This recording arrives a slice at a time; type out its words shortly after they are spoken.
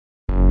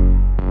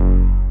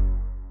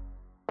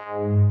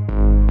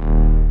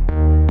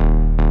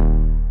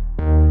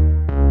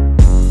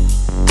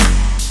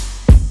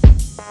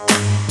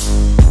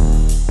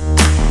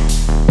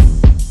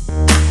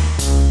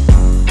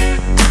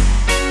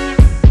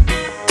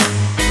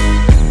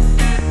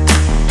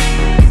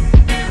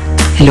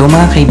Hello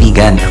mga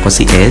kaibigan, ako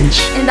si Edge.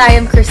 And I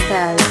am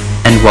Cristel.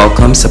 And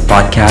welcome sa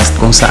podcast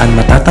kung saan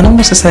matatanong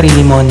mo sa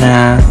sarili mo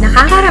na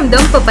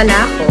nakakaramdam pa pala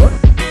ako?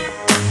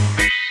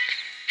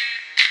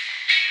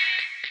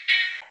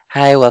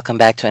 Hi, welcome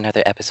back to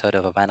another episode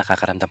of Aba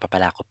Nakakaramdam Pa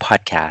Pala Ako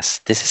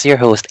podcast. This is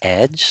your host,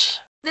 Edge.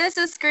 This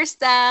is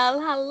Cristel.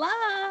 Hello!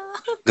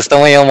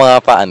 Gusto mo yung mga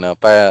pa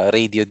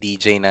radio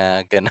DJ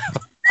na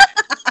gano'n?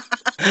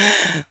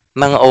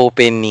 Mga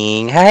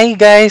opening. Hi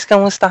guys,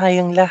 kamusta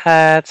kayong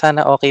lahat?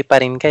 Sana okay pa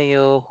rin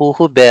kayo.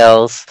 Huhu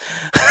bells.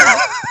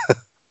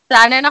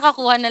 Sana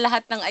nakakuha na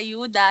lahat ng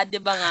ayuda,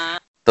 di ba nga?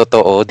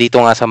 Totoo, dito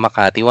nga sa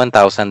Makati,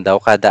 1,000 daw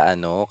kada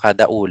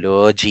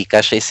ulo.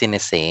 GCash is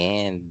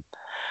sinesend.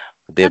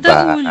 Diba?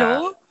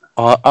 Kada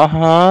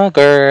ulo?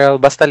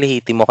 Girl. Basta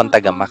lihitin mo kung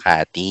taga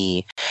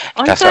Makati.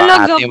 Ay, Kaso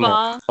talaga ang ate mo,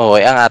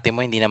 ba? ang ate mo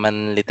hindi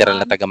naman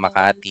literal na taga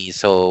Makati.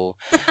 So,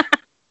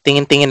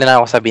 tingin-tingin na lang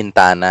ako sa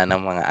bintana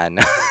ng mga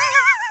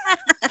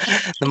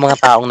ng mga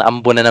taong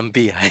naambunan ng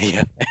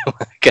biyaya.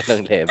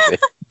 Ganong level.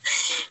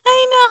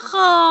 Ay,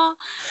 nako.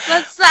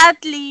 But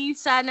at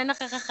least, sana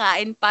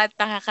nakakakain pa at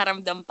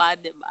nakakaramdam pa,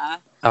 di ba?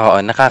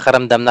 Oo,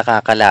 nakakaramdam,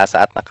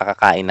 nakakalasa at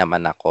nakakakain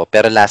naman ako.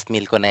 Pero last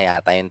meal ko na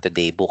yata yun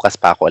today. Bukas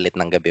pa ako ulit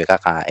ng gabi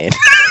kakain.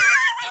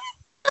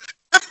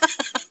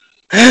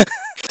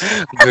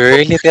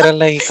 Girl, literal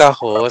na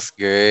host,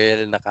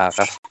 girl.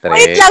 Nakaka-stress.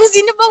 Wait lang,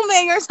 sino bang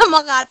mayor sa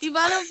Makati?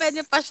 Parang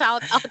pwede pa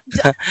shoutout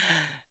dyan.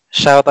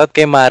 Shoutout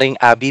kay Maring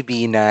Abby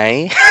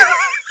Binay.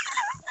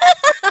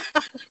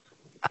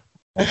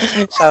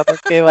 Shoutout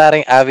kay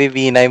Maring Abby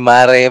Binay.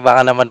 Mare, baka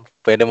naman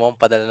pwede mo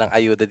padala ng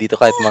ayuda dito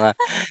kahit mga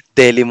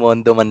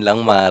Delimondo man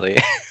lang, Mare.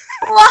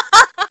 Wow!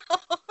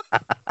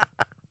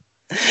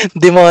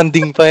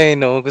 Demanding pa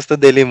no? Gusto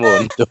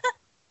Delimondo.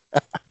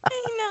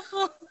 Ay,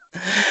 nako.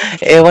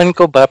 Ewan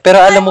ko ba? Pero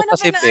alam mo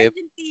kasi, Beb.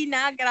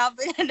 Argentina,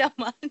 grabe na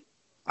naman.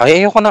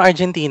 Ay, ayoko ng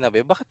Argentina,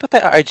 Beb. Bakit pa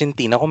tayo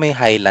Argentina kung may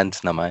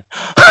highlands naman?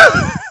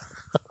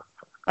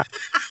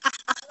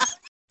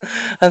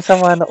 Ang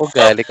sama na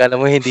ugali. Kala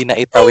mo hindi na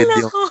itawid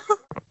yung...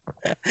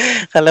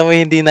 Kala mo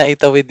hindi na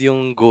itawid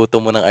yung goto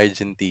mo ng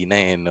Argentina,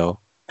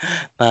 no?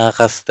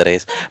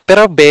 Nakaka-stress.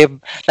 Pero, Beb,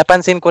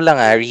 napansin ko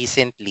lang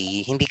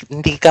recently,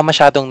 hindi ka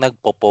masyadong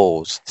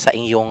nagpo-post sa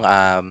iyong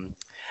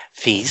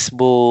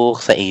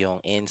Facebook, sa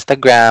iyong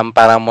Instagram,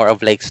 parang more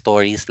of like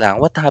stories lang.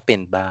 What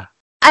happened ba?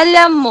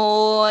 Alam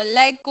mo,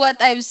 like what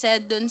I've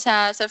said dun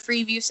sa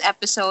previous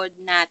episode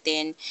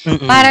natin,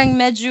 parang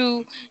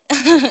medyo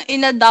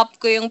in-adopt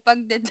ko yung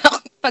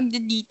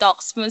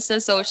pagde-detox mo sa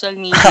social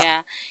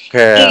media.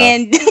 Girl.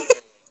 And,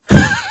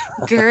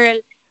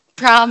 girl,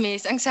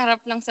 promise, ang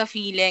sarap lang sa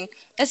feeling.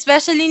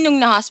 Especially nung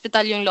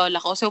na-hospital yung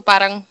lola ko. So,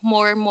 parang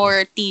more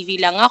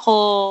TV lang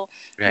ako,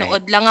 Right.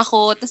 nood lang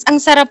ako. Tapos, ang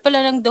sarap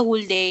pala ng the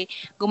whole day.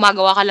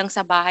 Gumagawa ka lang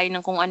sa bahay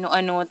ng kung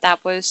ano-ano.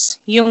 Tapos,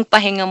 yung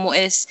pahinga mo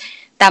is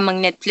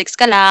tamang Netflix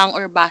ka lang,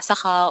 or basa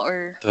ka,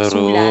 or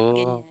sulat,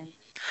 ganyan.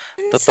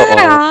 Ang Totoo.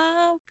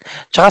 sarap!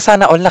 Tsaka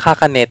sana all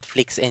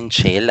nakaka-Netflix and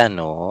chill,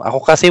 ano?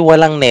 Ako kasi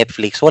walang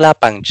Netflix, wala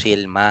pang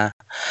chill, ma.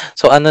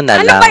 So, ano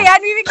na Ano lang. ba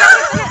yan? Bibigyan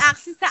ko ng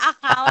access sa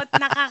account.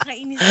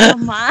 Nakakainis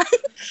naman.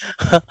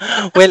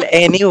 Well,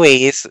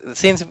 anyways,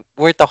 since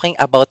we're talking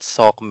about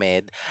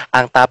SOCMED,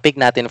 ang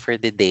topic natin for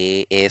the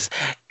day is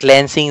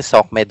cleansing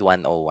SOCMED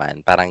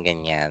 101. Parang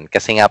ganyan.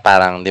 Kasi nga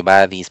parang, di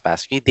ba, these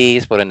past few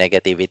days, puro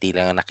negativity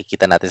lang ang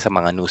nakikita natin sa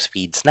mga news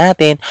feeds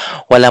natin.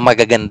 Walang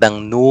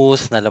magagandang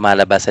news na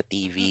lumalabas sa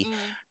TV.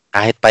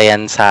 Kahit pa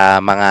yan sa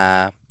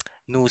mga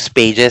news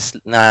pages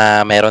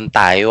na meron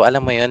tayo.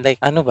 Alam mo yun, like,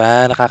 ano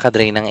ba,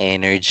 nakaka-drain ng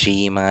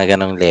energy, mga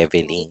ganong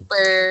leveling.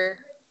 Super.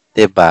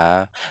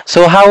 Diba?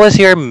 So, how was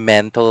your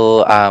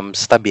mental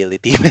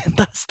stability?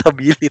 Mental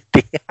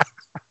stability.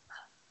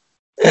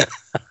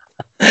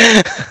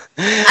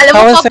 Alam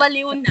How mo, was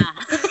pabaliw na.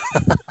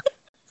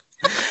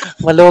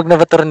 Maluwag na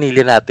ba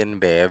tornilyo natin,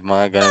 Beb?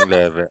 Mga ganong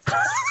level.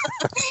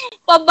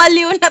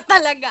 Pabaliw na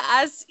talaga,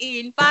 as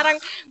in. Parang,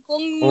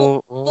 kung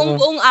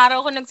buong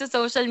araw ko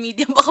nagsa-social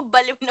media, baka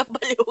baliw na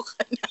baliw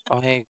ka na.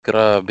 Okay,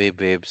 grabe,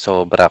 Beb.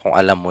 Sobra, kung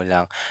alam mo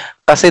lang.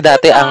 Kasi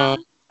dati, ang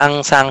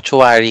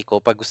sanctuary ko,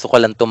 pag gusto ko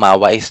lang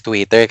tumawa, is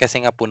Twitter. Kasi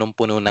nga,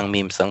 punong-puno ng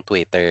memes ang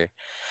Twitter.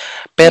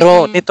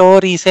 Pero, ito,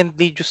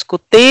 recently, Diyos ko,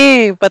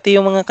 pati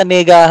yung mga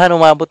kanegahan,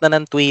 umabot na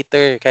ng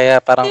Twitter. Kaya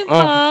parang,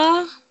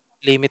 Diba?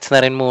 limits na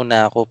rin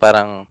muna ako.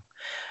 Parang,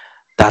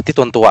 dati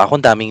tuntua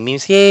ako, daming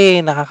memes.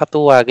 Yay,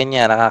 nakakatuwa,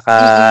 ganyan,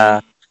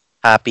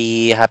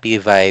 happy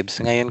vibes.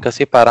 Ngayon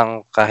kasi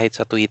parang kahit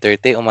sa Twitter,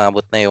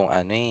 umabot na yung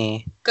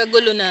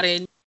Kagulo na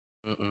rin.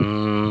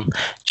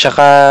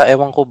 Tsaka,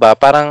 ewan ko ba,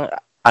 parang,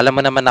 alam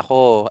mo naman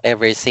ako,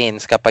 ever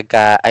since, kapag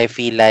I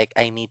feel like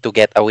I need to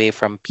get away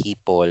from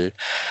people,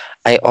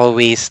 I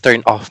always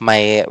turn off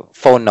my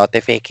phone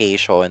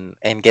notification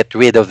and get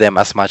rid of them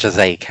as much as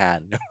I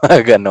can.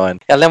 Ganon.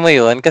 Alam mo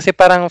yun? Kasi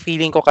parang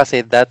feeling ko kasi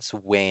that's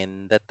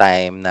when the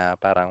time na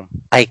parang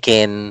I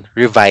can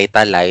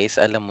revitalize.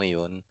 Alam mo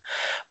yun?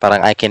 Parang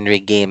I can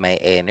regain my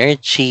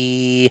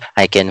energy.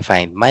 I can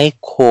find my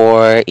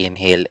core.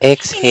 Inhale,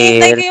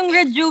 exhale. Hinihintay ko yung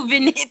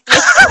rejuvenate.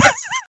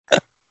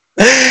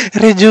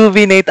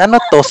 Rejuvenate.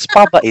 Ano to?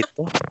 Spa ba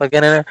ito? Pag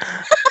ano,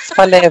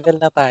 spa level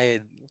na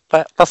tayo.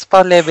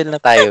 Pa-spa level na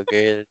tayo,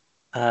 girl.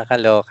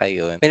 Nakakaloka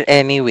yun. Well,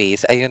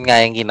 anyways, ayun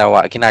nga yung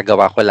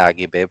ginagawa ko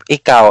lagi, Beb.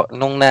 Ikaw,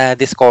 nung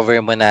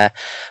na-discover mo na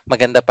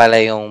maganda pala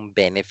yung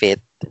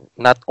benefit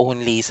not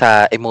only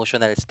sa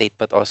emotional state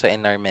but also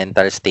in our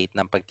mental state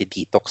ng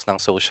pagdi-detox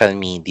ng social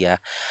media,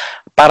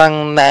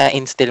 parang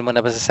na-instill mo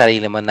na ba sa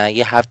sarili mo na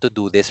you have to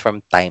do this from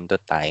time to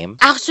time?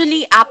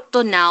 Actually, up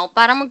to now,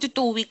 parang magto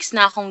 2 weeks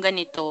na akong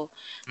ganito.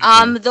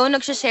 Though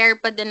nagsha-share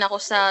pa din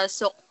ako sa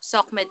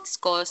Socmeds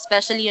ko,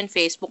 especially on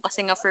Facebook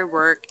kasi nga for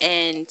work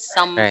and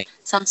Right.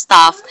 some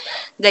stuff,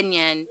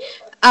 ganyan.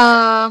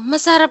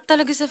 Masarap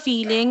talaga sa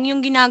feeling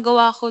yung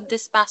ginagawa ko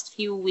this past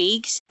few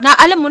weeks. Na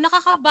alam mo,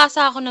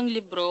 nakakabasa ako ng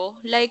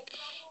libro. Like,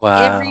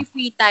 Wow. every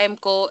free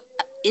time ko,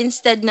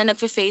 instead na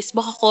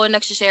nagfe-Facebook ako,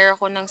 nagsha-share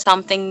ako ng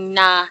something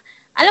na,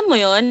 alam mo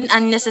yon,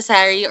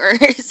 unnecessary or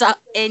sa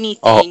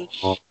anything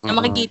na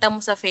makikita mo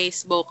sa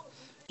Facebook.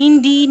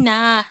 Hindi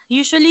na.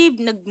 Usually,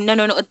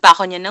 nanonood pa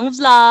ako niya ng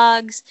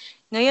vlogs.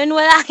 Ngayon,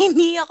 wala,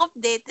 hindi ako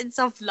updated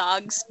sa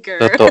vlogs,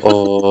 girl.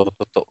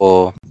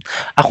 Totoo.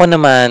 Ako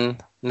naman,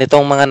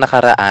 nitong mga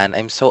nakaraan,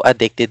 I'm so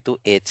addicted to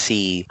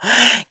Etsy.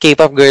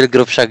 K-pop girl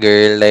group siya,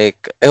 girl.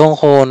 Like, ewan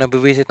ko,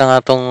 nabibisit na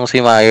nga tong si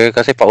Mayer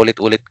kasi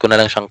paulit-ulit ko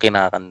na lang siyang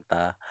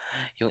kinakanta.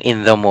 Yung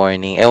In the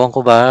Morning. Ewan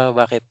ko ba,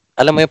 bakit?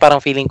 Alam mo yung parang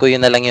feeling ko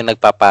yun na lang yung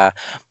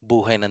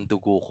nagpapabuhay ng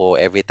dugo ko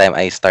every time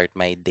I start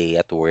my day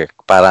at work.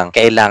 Parang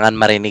kailangan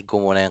marinig ko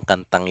muna yung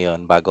kantang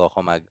yon bago ako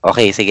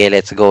okay, sige,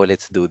 let's go,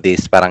 let's do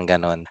this. Parang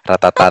ganon.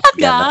 Ratatat,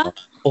 ganon.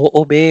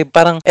 Oo, babe.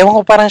 Parang, ewan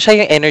ko, parang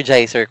siya yung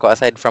energizer ko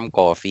aside from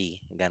coffee.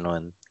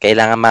 Ganon.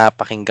 Kailangan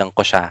mapakinggan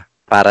ko siya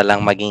para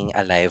lang maging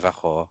alive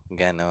ako.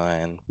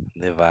 Ganon.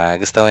 Diba?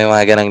 Gusto mo yung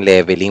mga ganong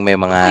leveling. May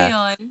mga...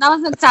 Ayun.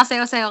 Tapos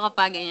nagsasayaw-sayaw ka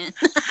pa, ganyan.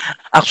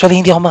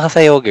 Actually, hindi ako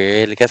makasayaw,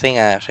 girl. Kasi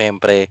nga,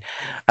 syempre,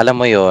 alam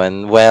mo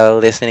yon,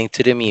 while listening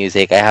to the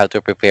music, I have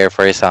to prepare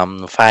for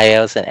some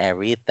files and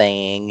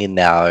everything, you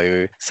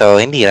know. So,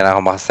 hindi na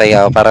ako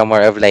makasayaw. Parang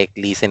more of like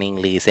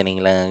listening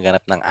lang ang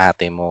ganap ng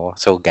ate mo.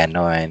 So,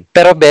 ganon.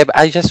 Pero, Beb,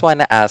 I just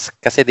wanna ask,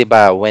 kasi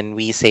diba, when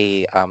we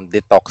say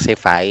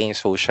detoxifying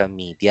social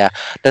media,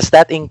 does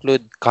that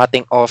include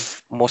cutting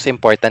off most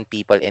important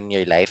people in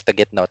your life to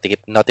get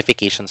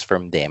notifications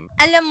from them?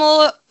 Alam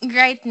mo,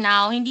 right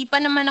now, hindi pa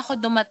naman ako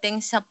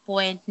dumating sa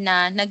point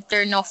na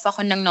nag-turn off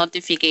ako ng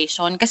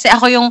notification. Kasi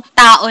ako yung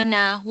tao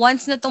na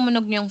once na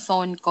tumunog yung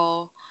phone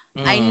ko,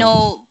 I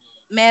know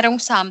merong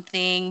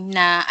something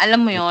na,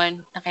 alam mo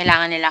yon, na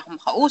kailangan nila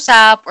akong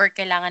makausap or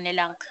kailangan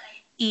nilang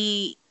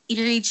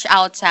i-reach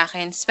out sa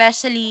akin.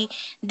 Especially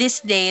these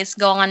days,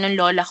 gawa nga ng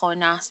lola ko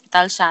na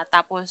hospital siya.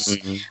 Tapos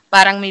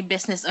parang may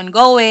business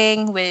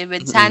ongoing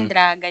with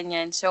Sandra,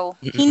 ganyan. So,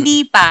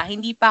 hindi pa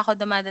ako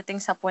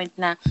dumadating sa point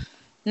na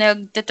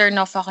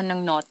nag-turn off ako ng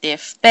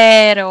notif.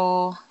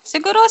 Pero,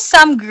 siguro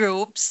some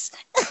groups.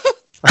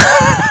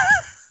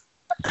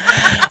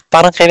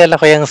 Parang kilala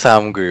ko yung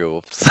some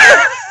groups.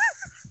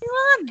 Yung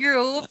mga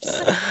groups.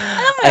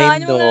 Alam mo I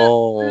yun? know.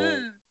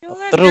 Yung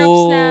mga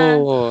groups na,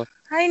 True.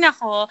 ay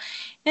nako,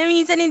 na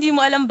minsan hindi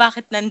mo alam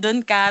bakit nandun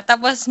ka.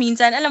 Tapos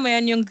minsan, alam mo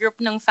yun, yung group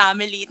ng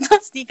family.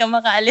 Tapos di ka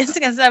makaalis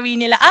kasi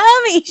sabihin nila,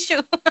 may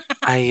issue.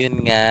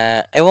 Ayun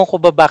nga. Ewan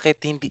ko ba bakit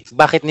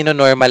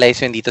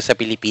nino-normalize yun dito sa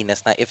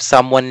Pilipinas na if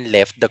someone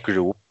left the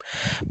group,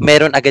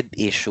 meron agad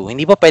issue.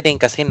 Hindi ba pwedeng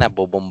kasi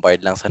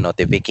nabobombard lang sa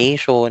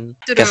notification?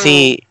 True.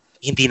 Kasi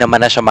hindi naman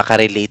na siya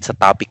makarelate sa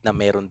topic na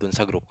meron dun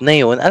sa group na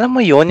yun. Alam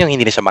mo yun, yung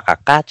hindi na siya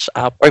makakatch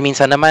up. Or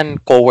minsan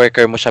naman,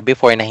 coworker mo siya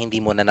before na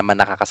hindi mo na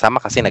naman nakakasama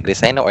kasi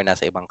nag-resign na or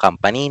nasa ibang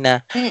company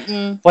na.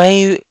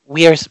 Why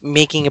we are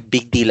making a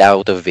big deal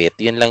out of it?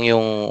 Yun lang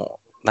yung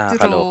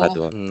nakakaloka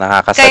doon.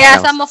 Nakakasad Kaya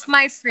ng... some of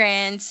my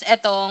friends,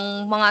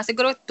 etong mga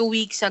siguro 2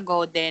 weeks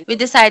ago din, we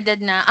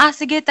decided na,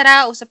 sige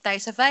tara, usap tayo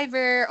sa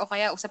Viber o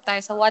kaya usap tayo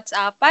sa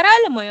WhatsApp. Para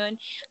alam mo yun,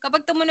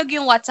 kapag tumunog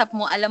yung WhatsApp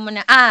mo, alam mo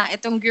na,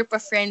 etong group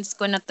of friends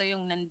ko na to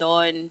yung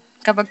nandun.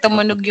 Kapag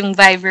tumunog yung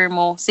Viber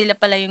mo, sila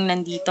pala yung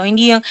nandito.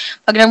 Hindi yung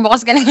pag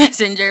nagbukas ka ng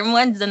messenger mo,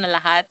 andun na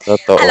lahat.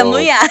 Totoo. Alam mo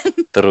yan.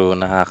 True,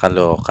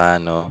 nakakaloka,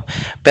 no?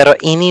 Pero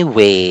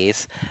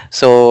anyways,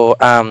 so,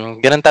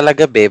 ganun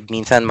talaga, babe.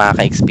 Minsan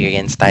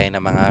makaka-experience tayo ng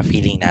mga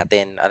feeling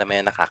natin. Alam mo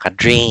yun,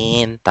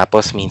 nakaka-drain.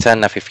 Tapos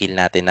minsan nafe-feel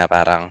natin na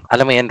parang,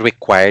 alam mo yun,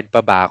 required pa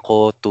ba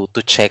ako to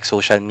check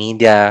social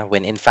media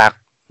when in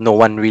fact, no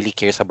one really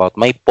cares about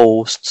my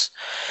posts.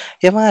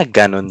 Yung mga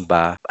ganun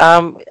ba?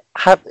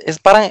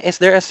 Is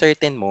there a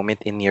certain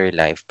moment in your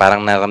life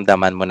parang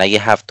naramdaman mo na you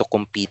have to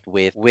compete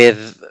with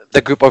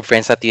the group of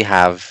friends that you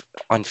have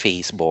on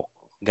Facebook?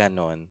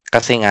 Ganon.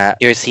 Kasi nga,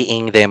 you're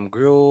seeing them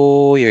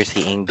grow, you're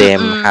seeing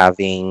them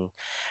having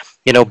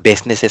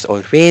businesses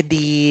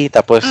already,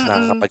 tapos Mm-mm.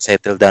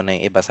 nakakapag-settle down na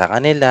yung iba sa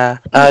kanila.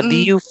 Do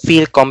Mm-mm. you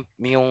feel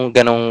yung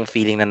ganong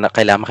feeling na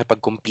kailangan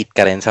makipag-compete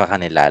ka rin sa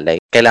kanila?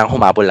 Like, kailangan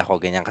humabol ako,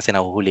 ganyan, kasi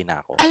nahuhuli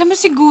na ako. Alam mo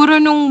siguro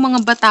nung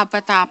mga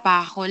bata-bata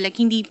pa ako, like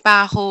hindi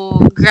pa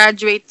ako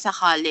graduate sa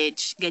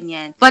college,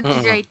 ganyan. But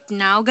Mm-mm. right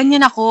now,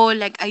 ganyan ako.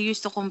 Like I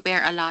used to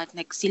compare a lot.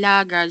 Like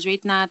sila,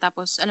 graduate na,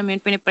 tapos alam mo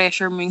yun,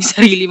 pinipressure mo yung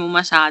sarili mo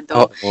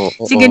masyado. Oo,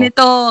 Si oo.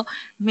 ganito,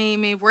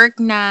 may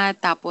work na,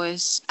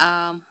 tapos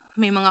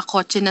may mga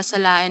kotse na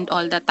sila and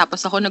all that. Tapos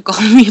ako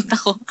nagko-commute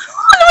ako.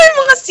 Alam mo yung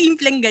mga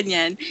simpleng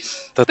ganyan.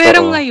 Pero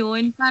Totoo.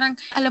 ngayon, parang,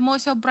 alam mo,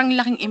 sobrang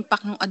laking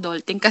impact ng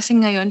adulting. Kasi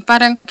ngayon,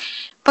 parang,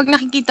 pag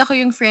nakikita ko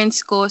yung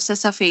friends ko sa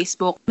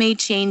Facebook, may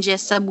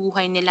changes sa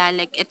buhay nila.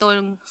 Like,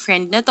 itong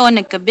friend na to,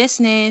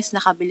 nagka-business,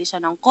 nakabili siya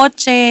ng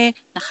kotse,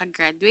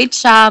 nakagraduate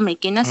siya, may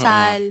Mm-mm.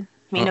 kinasal,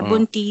 may Mm-mm.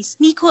 nabuntis.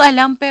 Hindi ko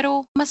alam,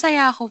 pero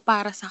masaya ako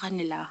para sa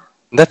kanila.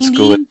 That's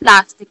Hindi good. yung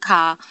plastic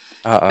ha.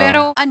 Oo.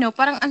 Pero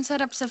parang ang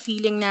sarap sa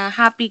feeling na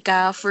happy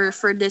ka for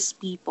these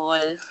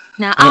people.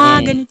 Na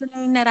Mm-mm. ganito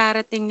na yung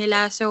nararating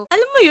nila. So,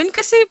 alam mo yun,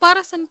 kasi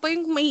para saan pa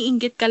yung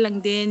maiinggit ka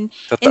lang din.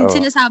 And Totoo.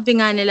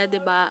 sinasabi nga nila,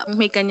 'di ba,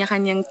 may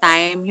kanya-kanyang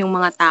time yung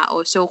mga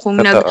tao. So, kung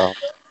Totoo.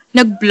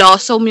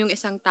 nag-blossom yung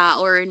isang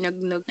tao or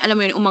alam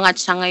mo yun, umangat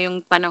siya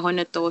ngayong panahon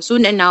na to,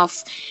 soon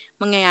enough,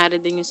 mangyayari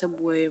din yun sa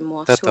buhay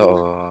mo. So,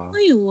 Totoo.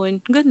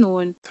 ayun,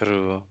 ganun.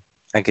 True.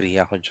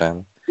 Agree ako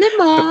dyan.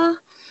 Diba?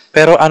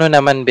 Pero ano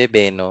naman,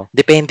 bebe, no?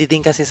 Depende din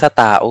kasi sa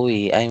tao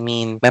eh. I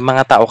mean, may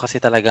mga tao kasi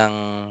talagang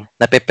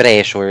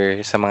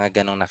nape-pressure sa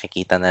mga ganong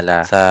nakikita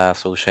nila sa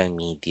social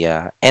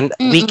media. And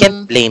we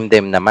can't Mm-mm. blame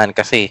them naman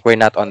kasi we're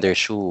not on their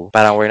shoe.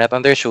 Parang we're not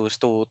on their shoes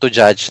to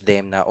judge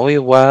them na,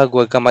 uy, wag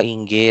ka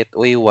mainggit.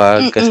 Uy,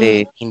 wag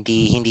kasi Mm-mm.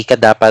 hindi ka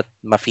dapat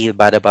ma-feel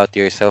bad about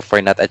yourself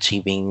for not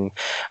achieving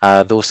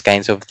those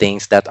kinds of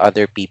things that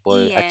other people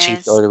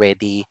achieved Yes.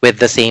 already with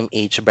the same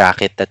age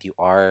bracket that you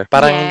are.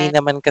 Parang hindi Yes.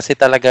 naman kasi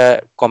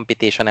talaga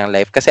competition ng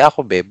life. Kasi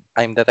ako, babe,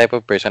 I'm the type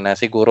of person na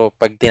siguro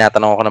pag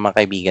tinatanong ako ng mga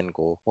kaibigan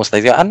ko, most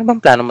likely, ano bang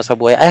plano mo sa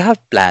buhay? I have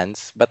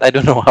plans, but I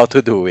don't know how to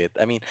do it.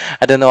 I mean,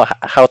 I don't know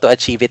how to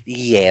achieve it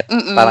yet.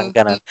 Parang Mm,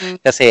 ganun. mm.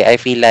 Kasi I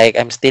feel like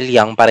I'm still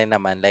young pa rin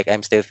naman. Like,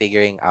 I'm still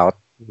figuring out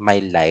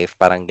my life,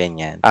 parang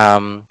ganyan.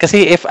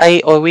 Kasi if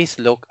I always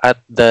look at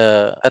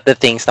the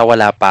things na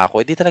wala pa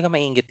ako, hindi talaga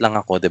mainggit lang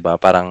ako, 'di ba?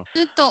 Parang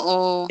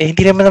Totoo.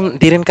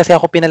 hindi rin kasi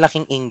ako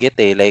pinalaking inggit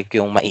eh. Like,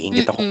 yung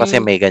maiinggit ako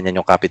kasi Mm, may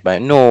ganyan yung kapitbahay.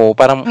 No,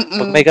 parang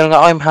pag may mm. ganun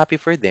nga, I'm happy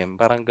for them.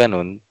 Parang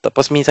ganun.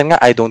 Tapos minsan nga,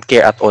 I don't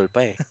care at all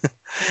pa eh.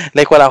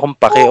 Like, wala akong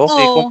pake.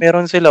 Okay, kung Oo.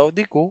 meron sila, o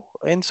di ko.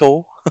 And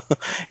so,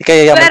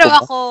 kaya yaman Pero ko ba?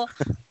 ako,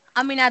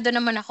 aminado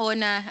naman ako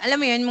na, alam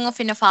mo yun, mga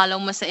fina-follow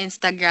mo sa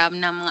Instagram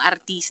ng mga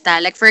artista.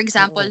 Like, for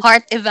example, Oo.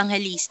 Heart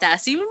Evangelista.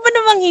 Sino ba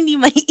namang hindi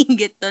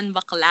maiinggit doon,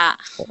 bakla?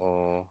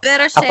 Oo.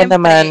 Pero Ako syempre,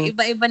 naman,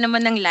 iba-iba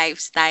naman ng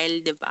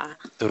lifestyle, di ba?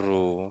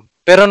 true.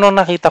 Pero nung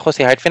nakita ko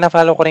si Heart,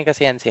 fina-follow ko rin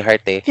kasi yan si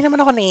Heart eh. Hindi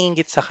naman ako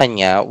naiinggit sa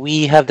kanya.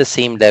 We have the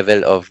same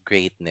level of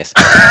greatness.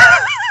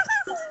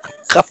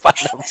 Kapal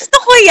naman. Gusto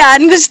ko yan.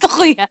 Gusto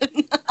ko yan.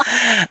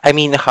 I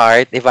mean,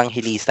 Heart,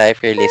 Evangelista, if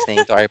you're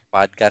listening to our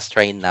podcast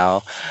right now,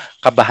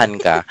 kabahan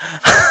ka.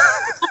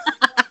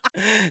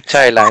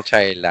 Char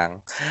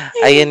lang.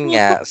 Ayun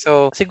nga.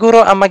 So,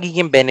 siguro ang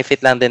magiging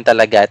benefit lang din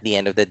talaga at the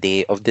end of the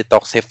day of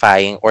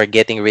detoxifying or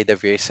getting rid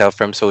of yourself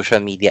from social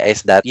media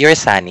is that your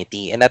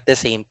sanity. And at the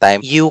same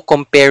time, you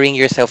comparing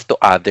yourself to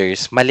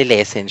others,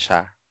 malilesen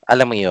siya.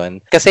 Alam mo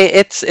yun? Kasi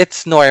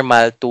it's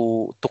normal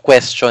to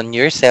question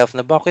yourself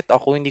na bakit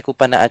ako hindi ko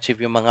pa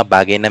na-achieve yung mga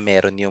bagay na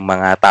meron yung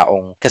mga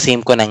taong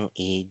kasame ko ng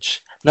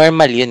age.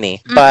 Normal yun eh.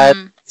 But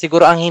Mm-mm.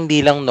 siguro ang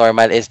hindi lang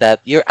normal is that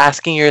you're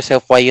asking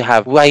yourself why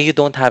you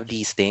don't have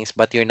these things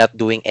but you're not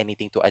doing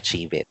anything to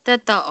achieve it.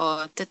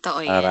 Totoo. Totoo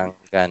yan. Parang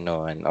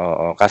ganon.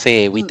 Oo.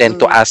 Kasi we tend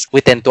to Mm-mm. ask,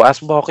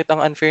 bakit ang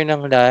unfair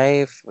ng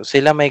life?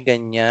 Sila may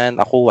ganyan,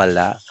 ako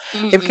wala.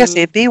 Eh,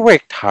 kasi Mm-mm. they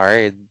worked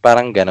hard.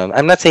 Parang ganon.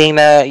 I'm not saying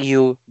na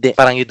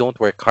parang you don't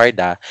work hard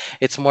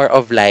It's more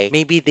of like,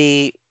 maybe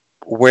they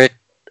work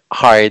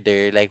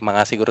harder, like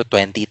mga siguro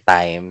 20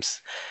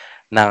 times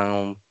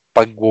ng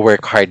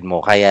pag-work hard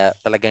mo. Kaya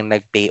talagang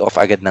nag-pay off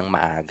agad ng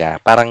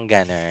maaga. Parang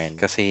ganun.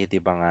 Kasi,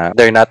 di ba nga,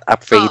 they're not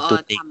afraid to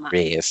Oo, take tama.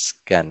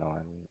 risk.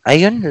 Ganon.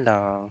 Ayun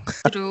lang.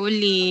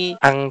 Truly.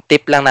 Ang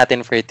tip lang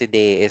natin for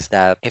today is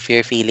that if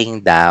you're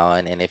feeling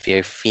down and if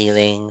you feel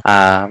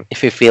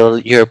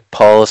your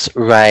pulse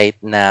right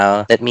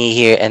now, let me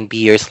hear and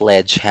be your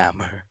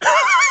sledgehammer.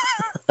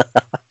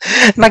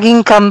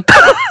 Naging kanta.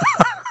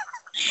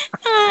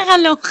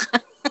 Nakakaloka.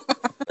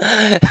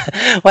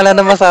 Wala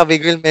na masabi,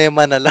 girl.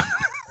 Mema na lang.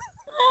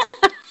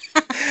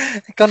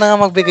 Ikaw na nga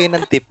magbigay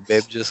ng tip,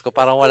 babe. Diyos ko,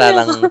 parang wala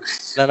na Ano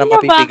ba?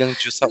 mapipigang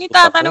juice sa May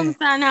utak ko tatanong eh.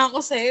 sana ako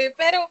sa'yo.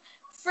 Pero,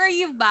 for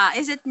you ba,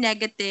 is it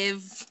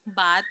negative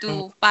ba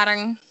to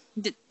parang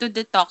to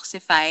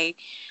detoxify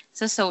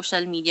sa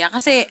social media?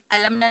 Kasi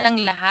alam na lang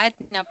lahat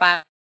na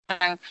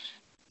parang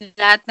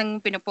lahat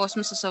ng pinopost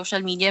mo sa social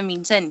media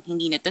minsan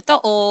hindi na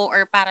totoo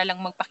or para lang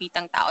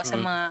magpakitang tao sa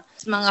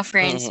mga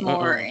friends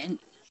mo or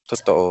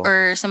Totoo.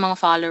 or sa mga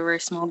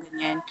followers mo,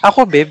 ganyan.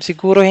 Ako, babe,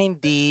 siguro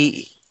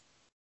hindi,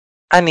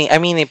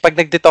 pag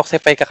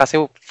nag-detoxify ka kasi,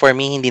 for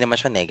me, hindi naman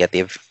siya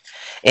negative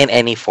in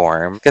any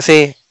form.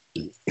 Kasi,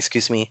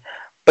 excuse me,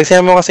 pag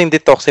sinabi mo kasi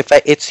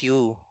detoxify, it's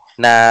you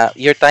na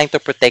you're trying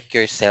to protect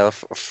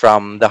yourself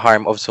from the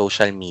harm of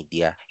social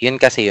media. Yun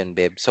kasi yun,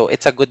 babe. So,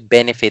 it's a good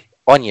benefit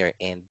on your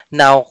end.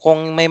 Now,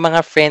 kung may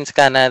mga friends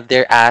ka na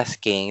they're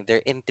asking,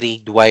 they're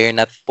intrigued why you're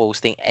not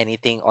posting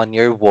anything on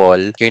your wall,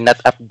 you're not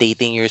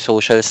updating your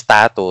social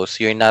status,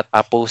 you're not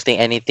posting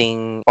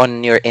anything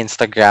on your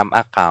Instagram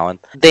account,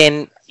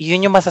 then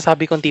yun yung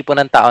masasabi kong tipo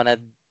ng tao na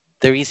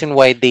the reason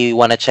why they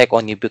wanna check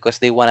on you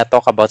because they wanna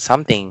talk about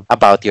something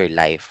about your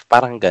life.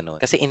 Parang ganun.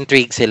 Kasi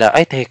intrigue sila,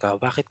 ay teka,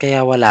 bakit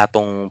kaya wala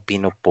tong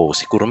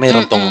pinopost? Siguro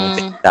meron tong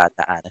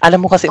pinagdadaan. Alam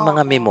mo kasi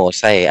mga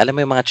memosa alam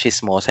mo yung mga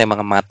chismosa, yung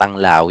mga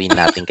matanglawin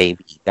nating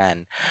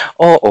kaibigan.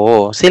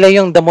 Oo, sila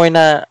yung the more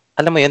na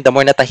alam mo yun, the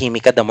more na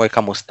tahimik ka, the more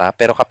kamusta.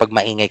 Pero kapag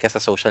maingay ka sa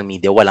social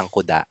media, walang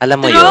kuda.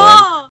 Alam mo yun?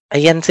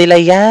 Ayan sila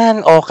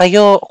yan. O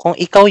kayo, kung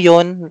ikaw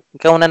yun,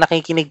 ikaw na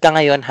nakikinig ka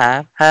ngayon,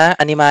 ha? Ha?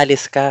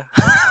 Animalis ka.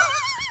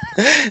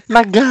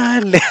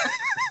 Nagali.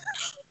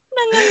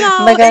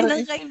 Nangangaway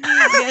ng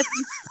kaibigan.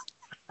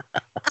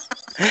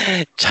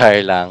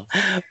 Char lang.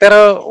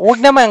 Pero wag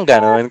naman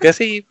ganun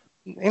kasi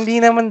hindi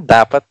naman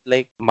dapat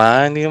hindi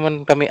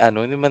naman kami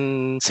hindi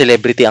naman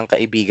celebrity ang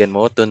kaibigan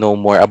mo to know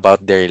more about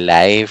their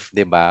life,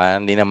 'di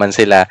ba? Hindi naman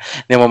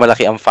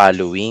malaki ang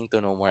following to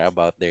know more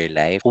about their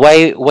life.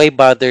 Why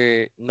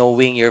bother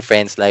knowing your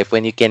friend's life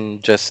when you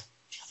can just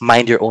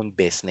mind your own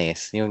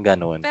business, yung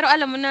ganun. Pero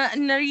alam mo,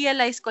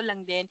 na-realize ko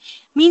lang din,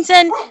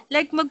 minsan,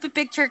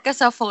 magpipicture ka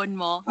sa phone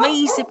mo,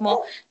 maiisip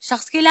mo,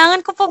 shucks,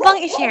 kailangan ko pa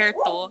bang i-share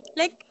to?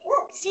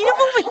 Sino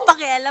bang may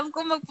pakialam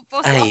kung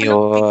magpo-post ako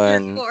ng picture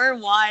ko or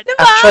what?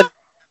 Diba?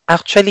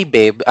 Actually,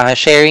 babe,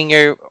 sharing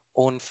your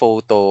own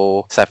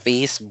photo sa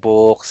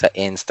Facebook, sa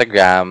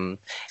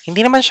Instagram, hindi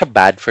naman siya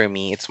bad for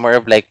me. It's more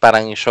of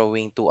parang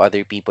showing to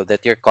other people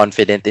that you're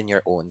confident in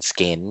your own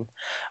skin.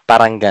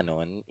 Parang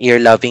ganun.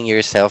 You're loving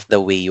yourself the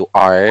way you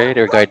are,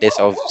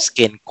 regardless of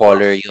skin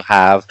color you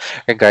have,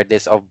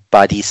 regardless of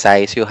body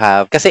size you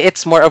have. Kasi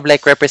it's more of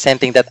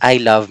representing that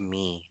I love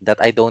me, that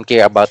I don't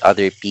care about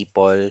other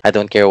people, I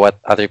don't care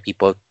what other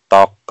people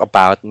talk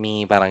about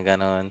me, parang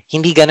ganon.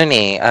 Hindi ganon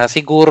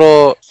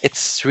siguro,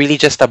 it's really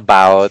just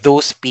about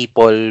those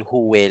people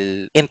who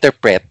will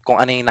interpret kung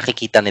ano yung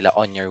nakikita nila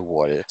on your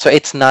wall. So,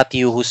 it's not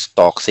you who's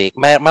toxic.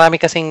 Marami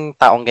kasing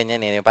taong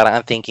ganyan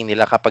parang ang thinking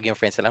nila kapag yung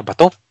friends nila,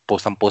 bato,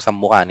 post ang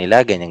mukha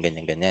nila,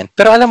 ganyan.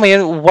 Pero alam mo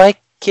yun, why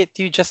can't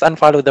you just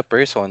unfollow the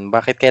person?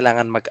 Bakit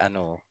kailangan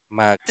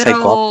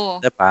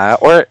mag-psycho? Diba?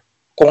 Or,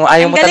 kung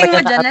ayaw mo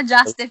talaga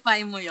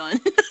na-justify mo yun.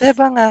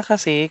 Diba nga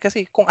kasi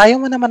kung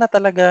ayaw mo naman na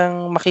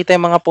talagang makita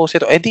yung mga post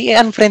ito, di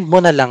unfriend mo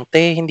na lang,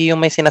 hindi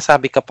yung may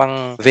sinasabi ka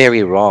pang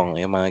very wrong,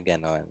 yung mga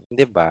ganon.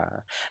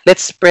 Diba?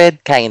 Let's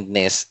spread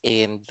kindness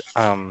and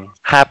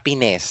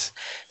happiness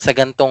sa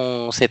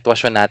gantong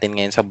sitwasyon natin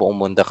ngayon sa buong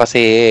mundo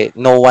kasi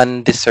no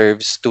one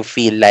deserves to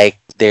feel like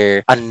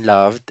they're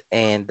unloved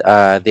and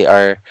they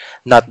are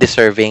not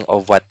deserving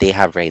of what they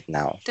have right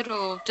now.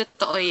 True.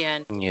 Totoo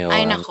yan. Yun.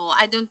 Ay nako,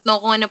 I don't know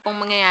kung ano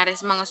pong mangyayari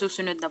sa mga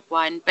susunod na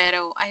buwan,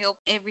 pero I hope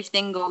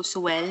everything goes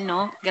well,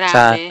 no? Grabe.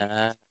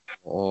 Sana.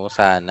 Oo,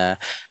 sana.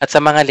 At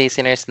sa mga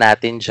listeners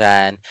natin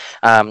dyan,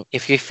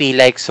 if you feel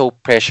so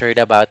pressured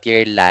about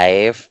your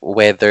life,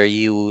 whether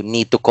you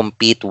need to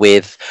compete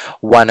with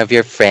one of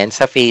your friends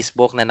sa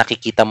Facebook na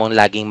nakikita mong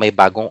laging may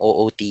bagong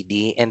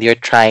OOTD and you're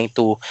trying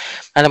to,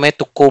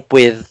 to cope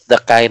with the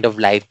kind of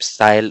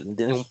lifestyle,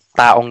 yung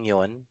taong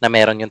yon na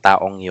meron yung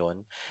taong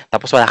yon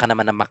tapos wala ka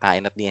naman na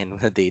makain at the end of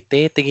the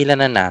day,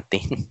 tigilan na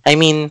natin.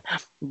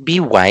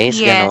 Be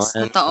wise, yes,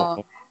 gano'n.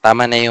 Totoo.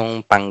 Tama na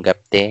yung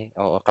panggap,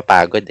 Oo,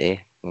 kapagod,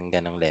 yung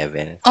ganong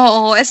level.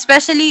 Oo,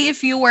 especially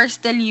if you are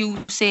still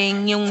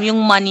using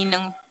yung money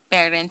ng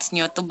parents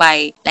nyo to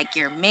buy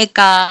your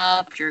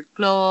makeup, your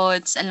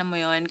clothes, alam mo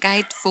yon,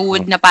 kahit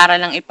food na para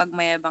lang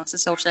ipagmayabang sa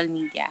social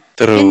media.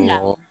 True. Yun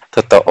lang.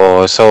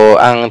 Totoo. So,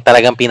 ang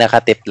talagang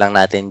pinaka-tip lang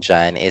natin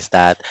dyan is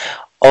that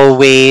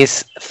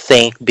always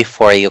think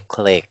before you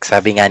click.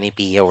 Sabi nga ni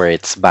Pia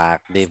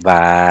Wurtzbach,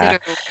 diba?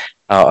 True.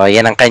 Oo,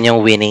 yan ang kanyang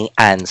winning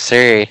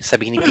answer.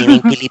 Sabi ni Pining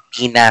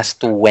Pilipinas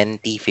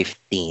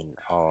 2015.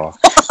 Oh,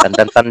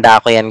 tanda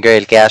ko yan,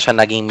 girl. Kaya siya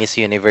naging Miss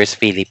Universe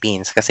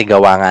Philippines kasi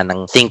gawa nga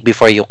ng think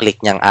before you click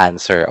niyang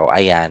answer. O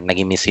ayan,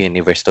 naging Miss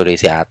Universe tuloy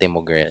si ate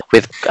mo, girl.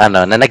 With,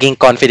 na naging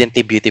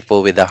confidently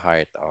beautiful with the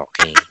heart.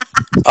 Okay.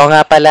 O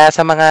nga pala,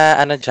 sa mga,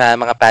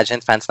 mga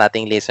pageant fans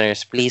nating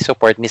listeners, please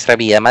support Miss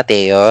Rabia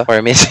Mateo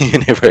for Miss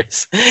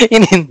Universe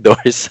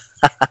in-endorse.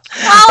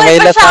 Wow, may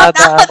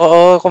Lazada.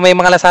 Oo, kung may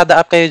mga Lazada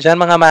app kayo dyan,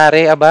 mga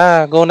mare,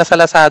 go na sa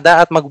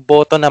Lazada at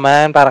magboto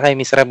naman para kay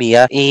Miss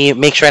Rabia.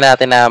 I-make sure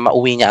natin na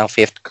mauwi niya ang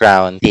 5th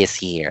crown this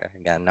year.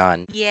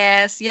 Ganon.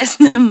 Yes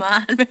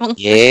naman.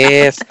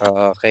 Yes,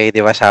 okay.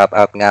 Di ba, shout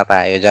out nga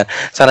tayo dyan.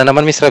 Sana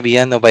naman, Miss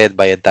Rabia, no,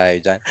 bayad-bayad tayo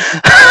dyan.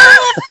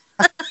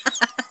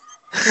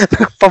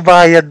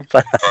 Pabayad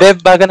pa. Beb,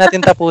 bago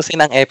natin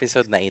tapusin ang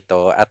episode na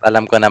ito at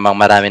alam ko namang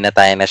marami na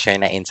tayo na share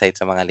na insight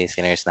sa mga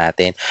listeners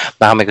natin.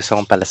 Baka may gusto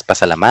kong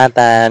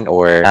pasalamatan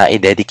or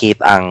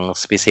i-dedicate ang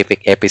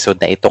specific episode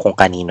na ito kung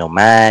kanino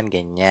man,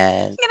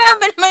 ganyan.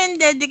 Grabe naman yung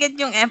dedicate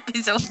yung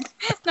episode.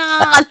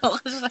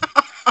 Nakakaloka siya.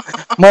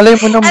 Malay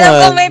mo naman.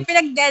 Alam ko may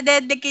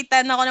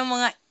pinagdededicatean ako ng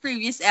mga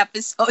previous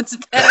episodes.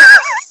 Pero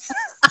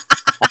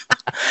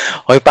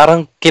Hoy,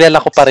 parang kilala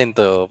ko pa rin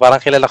to.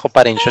 Parang kilala ko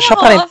pa rin siya. Siya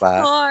pa rin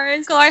pa.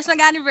 Of course.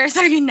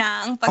 Mag-anniversary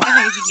na ang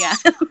pagkakaibigan.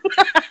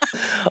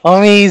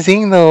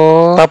 Amazing,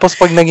 no? Tapos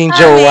pag naging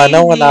jowa na,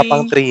 wala Amazing.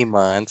 pang 3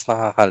 months.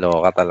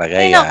 Nakakaloka talaga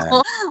Ay, yan.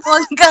 naku.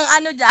 Huwag kang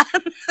ano dyan.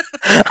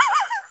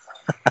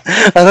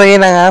 So,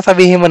 yun na nga.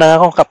 Sabihin mo na nga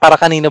kung para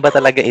kanino ba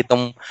talaga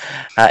itong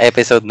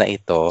episode na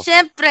ito.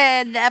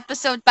 Siyempre, the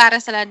episode para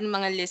sa lahat ng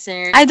mga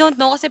listeners. I don't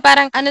know, kasi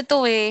parang ano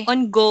to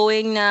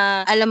ongoing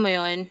na, alam mo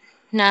yon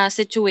na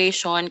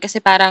situation. Kasi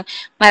parang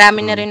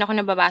marami na rin ako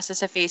nababasa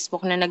sa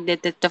Facebook na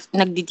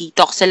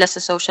nagdi-detox sila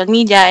sa social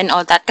media and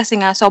all that. Kasi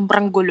nga,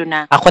 sobrang gulo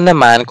na. Ako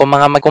naman, kung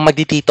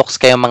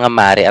magdi-detox kayo mga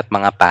mare at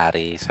mga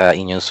pare sa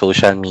inyong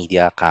social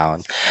media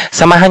account,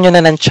 samahan nyo na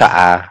ng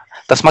tsaa.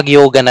 Tapos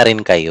mag-yoga na rin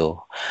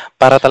kayo.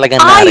 Para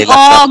talagang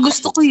na-relax.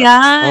 Gusto ko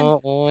yan.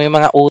 Oo, yung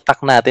mga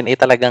utak natin ay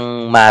talagang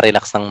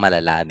ma-relax ng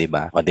malala, di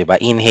ba? O, di ba?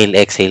 Inhale,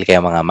 exhale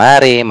kayo mga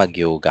mare,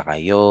 mag-yoga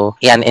kayo.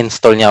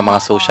 I-uninstall nyo ang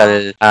mga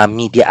social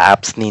media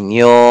apps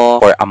ninyo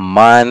for a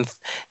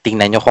month.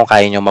 Tingnan nyo kung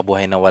kaya nyo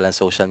mabuhay na walang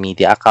social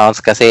media accounts.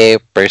 Kasi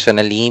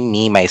personally,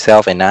 me,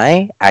 myself, and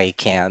I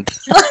can't.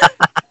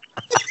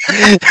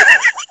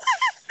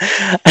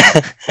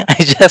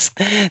 I just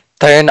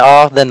turn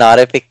off the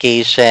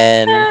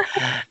notification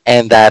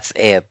and that's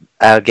it.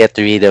 I'll get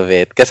rid of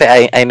it. Kasi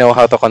I know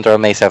how to control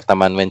myself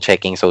naman when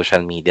checking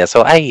social media.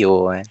 So,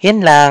 ayun. Yan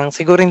lang.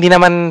 Siguro hindi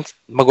naman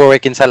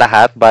mag-work yun sa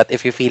lahat, but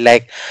if you feel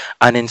like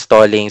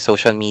uninstalling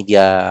social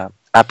media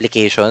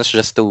applications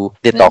just to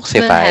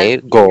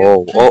detoxify,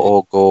 go.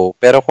 Oo, go.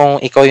 Pero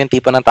kung ikaw yung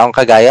tipo ng taong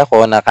kagaya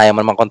ko na kaya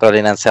mo naman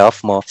kontrolin ang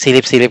self mo,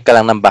 silip-silip ka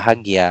lang ng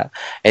bahagya,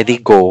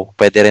 edi go.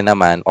 Pwede rin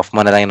naman. Off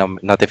mo na lang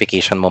yung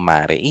notification mo,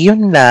 Mare.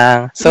 Iyon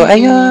lang. So,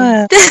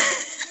 ayun.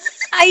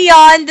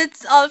 Ayun,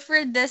 that's all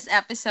for this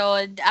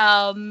episode.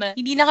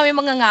 Hindi na kami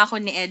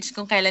mangangako ni Edge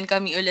kung kailan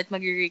kami ulit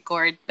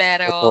mag-record,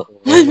 pero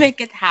we'll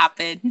make it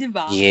happen, di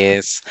ba?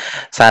 Yes.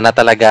 Sana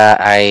talaga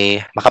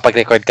ay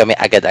makapag-record kami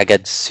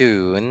agad-agad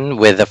soon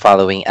with the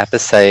following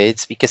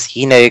episodes because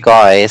you know,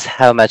 guys,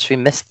 how much we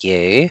missed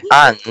you.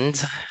 And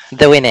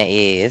the winner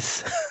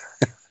is...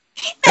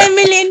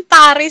 Emily in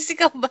Paris,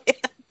 ikaw ba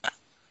yan?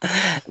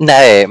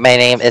 No, my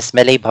name is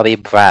Millie Bobby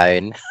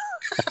Brown.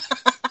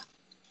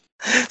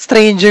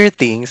 Stranger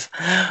Things.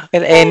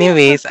 Well,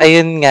 anyways,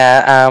 ayun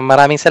nga,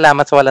 maraming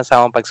salamat sa walang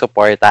sawang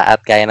pagsuporta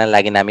at gaya ng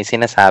lagi namin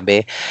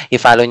sinasabi,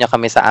 i-follow nyo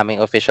kami sa aming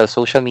official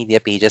social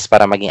media pages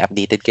para maging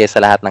updated kayo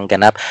sa lahat ng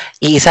ganap.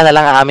 Iisa na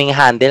lang ang aming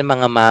handle,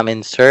 mga ma'am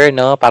and sir,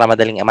 no? Para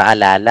madaling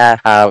maalala.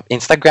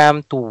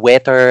 Instagram,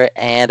 Twitter,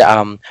 and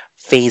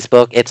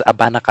Facebook, it's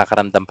Aba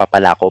Nakakaramdam Pa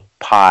Pala Ako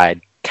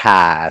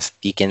Podcast.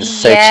 You can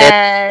search it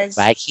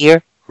right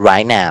here,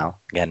 right now.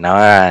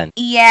 Ganon.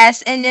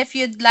 Yes, and if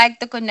you'd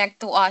like to connect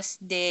to us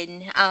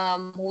din,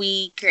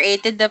 we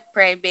created the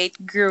private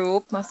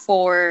group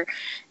for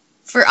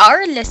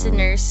our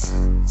listeners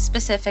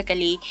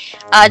specifically.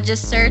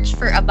 Just search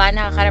for Aba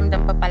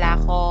Nakakaramdam Pa Pala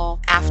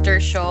Ako after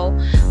show.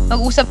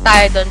 Mag-usap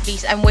tayo doon,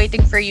 please. I'm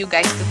waiting for you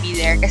guys to be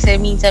there kasi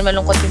minsan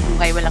malungkot yung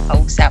buhay, walang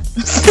kausap.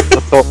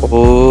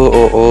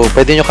 Oo.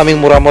 Pwede nyo kaming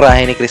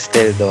mura-murahin ni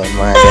Cristel doon,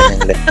 mga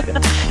ganyan.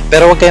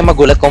 Pero huwag kayong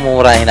magulat kung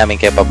mumurahin namin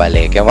kayo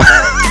pabalik.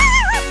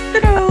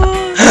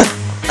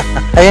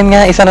 Ayun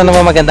nga, isa na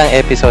naman magandang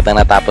episode ang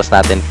natapos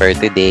natin for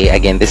today.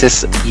 Again, this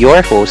is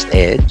your host,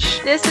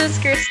 Edge. This is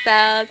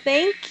Cristel.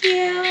 Thank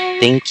you.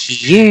 Thank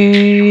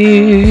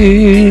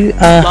you.